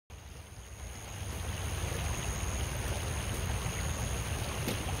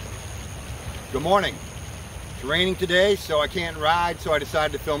Good morning. It's raining today, so I can't ride, so I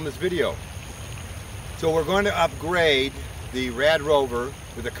decided to film this video. So we're going to upgrade the RadRover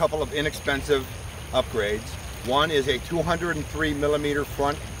with a couple of inexpensive upgrades. One is a 203 millimeter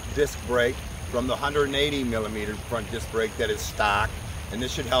front disc brake from the 180 millimeter front disc brake that is stock, and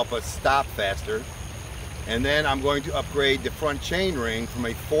this should help us stop faster. And then I'm going to upgrade the front chain ring from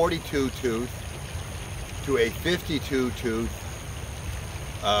a 42 tooth to a 52 tooth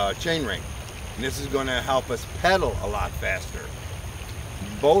chain ring. And this is going to help us pedal a lot faster.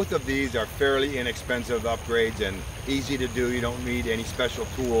 Both of these are fairly inexpensive upgrades and easy to do. You don't need any special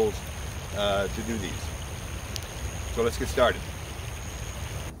tools to do these. So let's get started.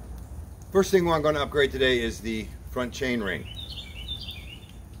 First thing I'm going to upgrade today is the front chain ring.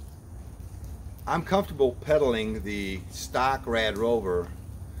 I'm comfortable pedaling the stock RadRover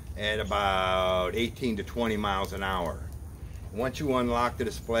at about 18 to 20 miles an hour. Once you unlock the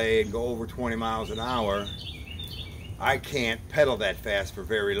display and go over 20 miles an hour, I can't pedal that fast for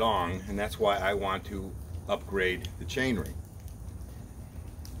very long, and that's why I want to upgrade the chain ring.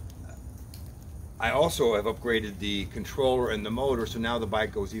 I also have upgraded the controller and the motor, so now the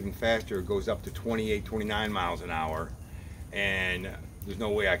bike goes even faster. It goes up to 28, 29 miles an hour, and there's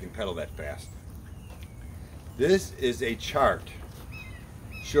no way I can pedal that fast. This is a chart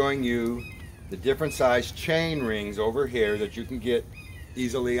showing you the different size chain rings over here that you can get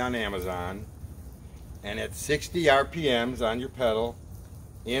easily on Amazon, and at 60 RPMs on your pedal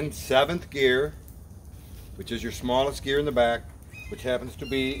in 7th gear, which is your smallest gear in the back, which happens to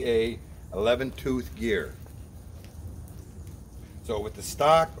be a 11 tooth gear. So with the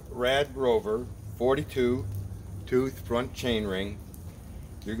stock RadRover 42 tooth front chain ring,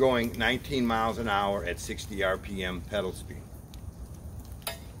 you're going 19 miles an hour at 60 RPM pedal speed.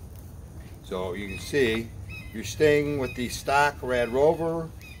 So you can see you're staying with the stock RadRover.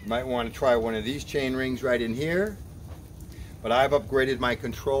 You might want to try one of these chain rings right in here. But I've upgraded my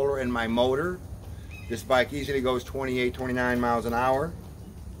controller and my motor. This bike easily goes 28, 29 miles an hour.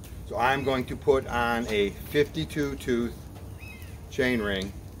 So I'm going to put on a 52 tooth chain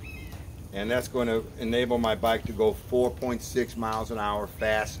ring, and that's going to enable my bike to go 4.6 miles an hour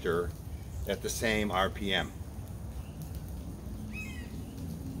faster at the same RPM.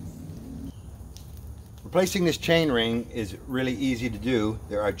 Replacing this chain ring is really easy to do.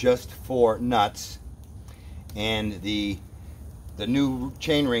 There are just 4 nuts, and the new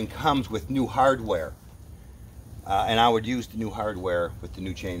chain ring comes with new hardware, and I would use the new hardware with the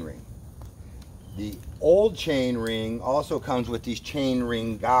new chain ring. The old chain ring also comes with these chain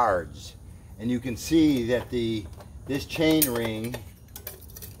ring guards, and you can see that this chain ring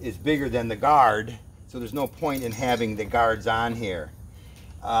is bigger than the guard, so there's no point in having the guards on here.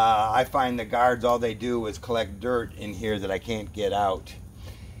 I find the guards, all they do is collect dirt in here that I can't get out.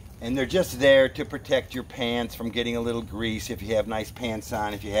 And they're just there to protect your pants from getting a little grease if you have nice pants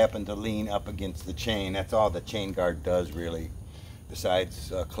on, if you happen to lean up against the chain. That's all the chain guard does, really,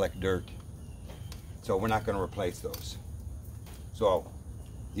 besides collect dirt. So we're not going to replace those. So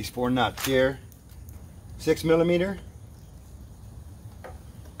these 4 nuts here, 6 millimeter.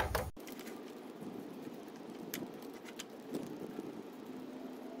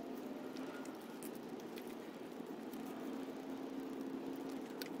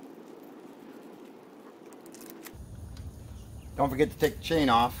 Don't forget to take the chain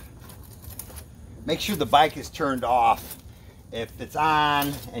off. Make sure the bike is turned off. If it's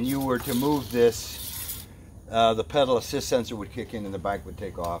on and you were to move this, the pedal assist sensor would kick in and the bike would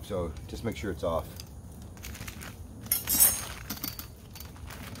take off. So just make sure it's off.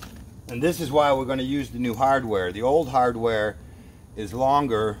 And this is why we're going to use the new hardware. The old hardware is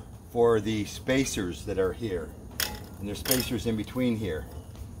longer for the spacers that are here. And there's spacers in between here.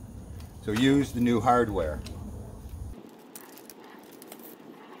 So use the new hardware.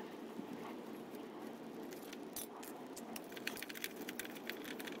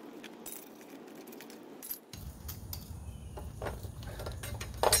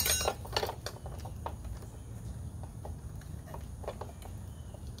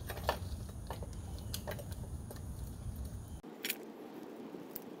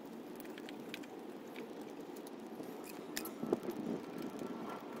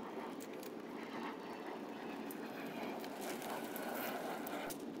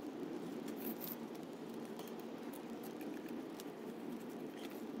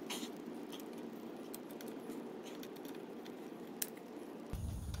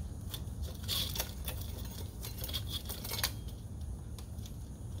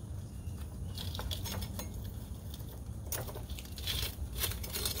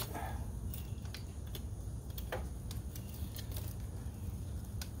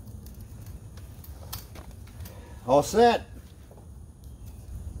 All set.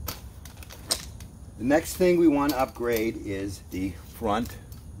 The next thing we want to upgrade is the front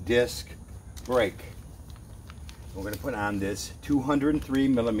disc brake. We're going to put on this 203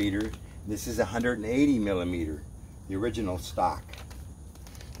 millimeter. This is 180 millimeter, the original stock.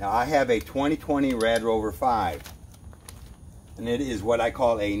 Now I have a 2020 RadRover 5, and it is what I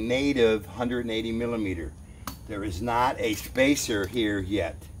call a native 180 millimeter. There is not a spacer here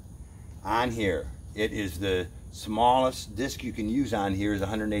yet on here. It is the smallest disc you can use on here is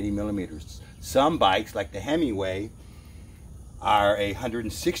 180 millimeters. Some bikes, like the Hemingway, are a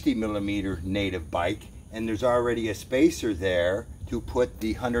 160 millimeter native bike, and there's already a spacer there to put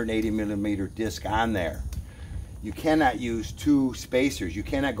the 180 millimeter disc on there. You cannot use two spacers. You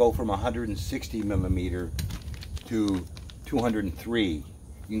cannot go from 160 millimeter to 203. You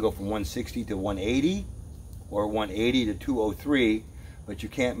can go from 160 to 180 or 180 to 203, but you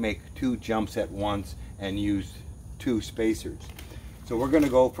can't make two jumps at once and use two spacers. So we're going to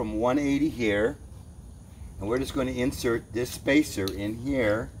go from 180 here, and we're just going to insert this spacer in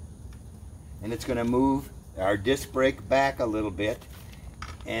here, and it's going to move our disc brake back a little bit,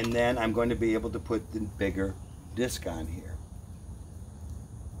 and then I'm going to be able to put the bigger disc on here.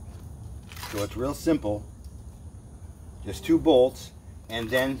 So it's real simple, just 2 bolts, and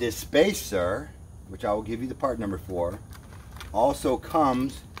then this spacer, which I will give you the part number for, also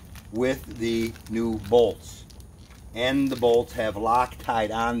comes with the new bolts, and the bolts have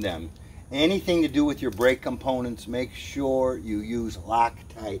Loctite on them. Anything to do with your brake components, make sure you use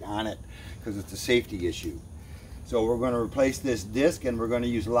Loctite on it, because it's a safety issue. So we're going to replace this disc, and we're going to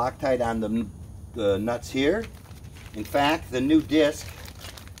use Loctite on the nuts here. In fact, the new disc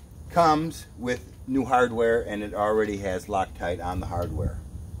comes with new hardware, and it already has Loctite on the hardware.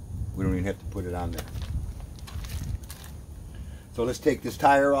 We don't even have to put it on there. So let's take this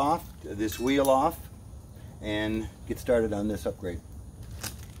tire off, this wheel off, and get started on this upgrade.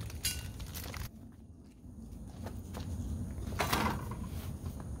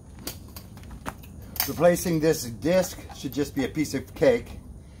 Replacing this disc should just be a piece of cake,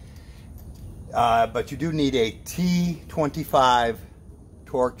 but you do need a T25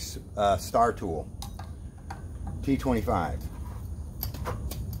 Torx star tool. T25.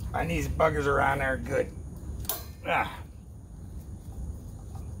 And these buggers are on there good. Ah.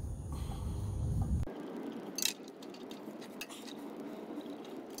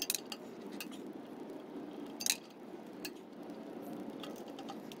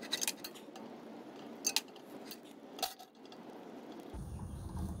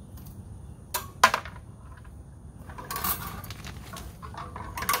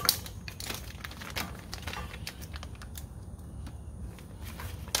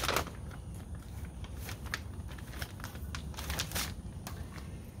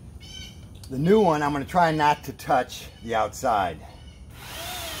 The new one, I'm going to try not to touch the outside.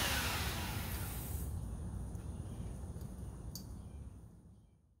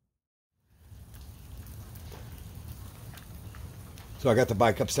 So I got the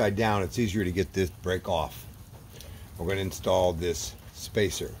bike upside down. It's easier to get this brake off. We're going to install this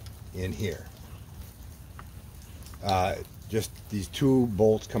spacer in here. Just these 2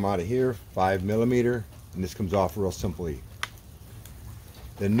 bolts come out of here, 5 millimeter, and this comes off real simply.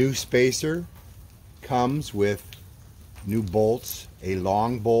 The new spacer comes with new bolts, a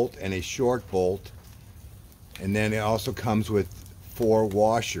long bolt and a short bolt, and then it also comes with 4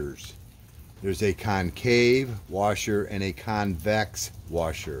 washers. There's a concave washer and a convex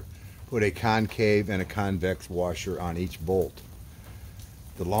washer. Put a concave and a convex washer on each bolt.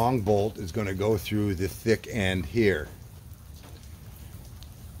 The long bolt is going to go through the thick end here.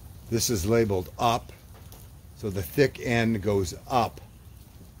 This is labeled up, so the thick end goes up.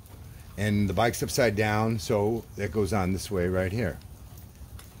 And the bike's upside down, so that goes on this way right here.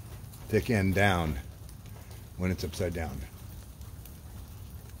 Thick end down when it's upside down.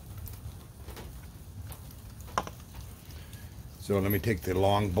 So let me take the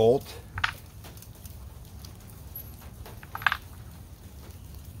long bolt.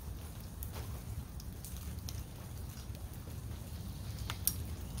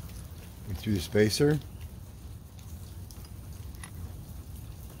 Through the spacer.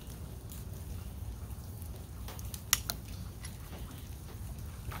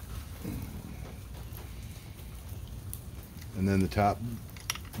 And then the top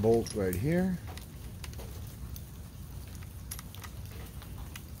bolt right here.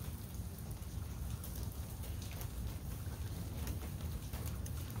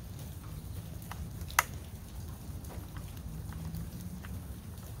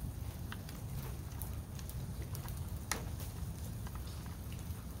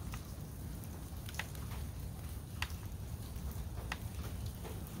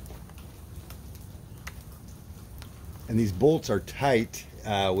 And these bolts are tight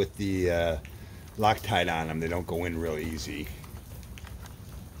with the Loctite on them. They don't go in real easy.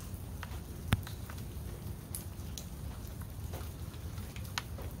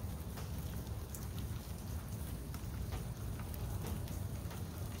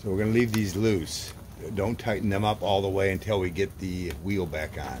 So we're going to leave these loose. Don't tighten them up all the way until we get the wheel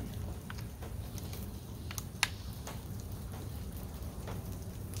back on.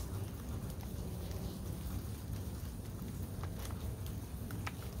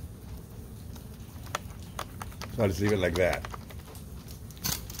 So I'll just leave it like that.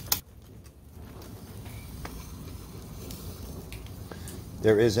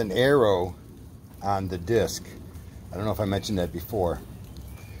 There is an arrow on the disc. I don't know if I mentioned that before.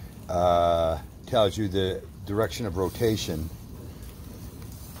 Tells you the direction of rotation,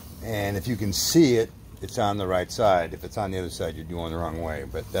 and if you can see it, it's on the right side. If it's on the other side, you're going the wrong way,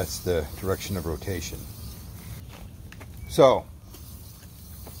 but that's the direction of rotation. So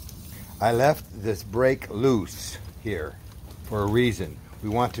I left this brake loose here for a reason. We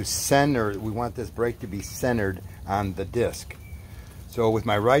want this brake to be centered on the disc. So with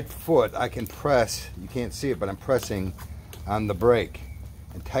my right foot I can press, you can't see it, but I'm pressing on the brake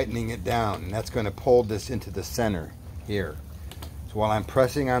and tightening it down, and that's going to pull this into the center here. So while I'm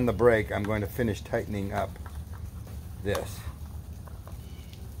pressing on the brake, I'm going to finish tightening up this.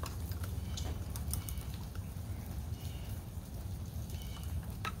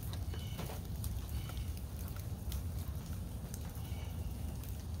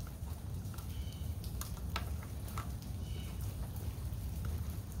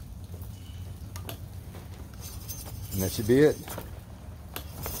 And that should be it.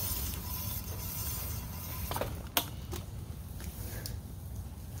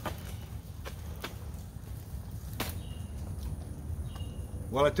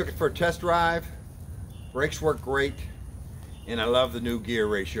 Well, I took it for a test drive. Brakes work great, and I love the new gear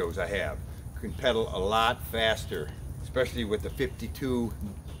ratios I have. You can pedal a lot faster, especially with the 52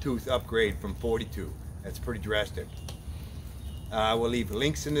 tooth upgrade from 42. That's pretty drastic. I will leave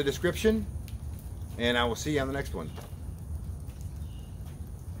links in the description, and I will see you on the next one.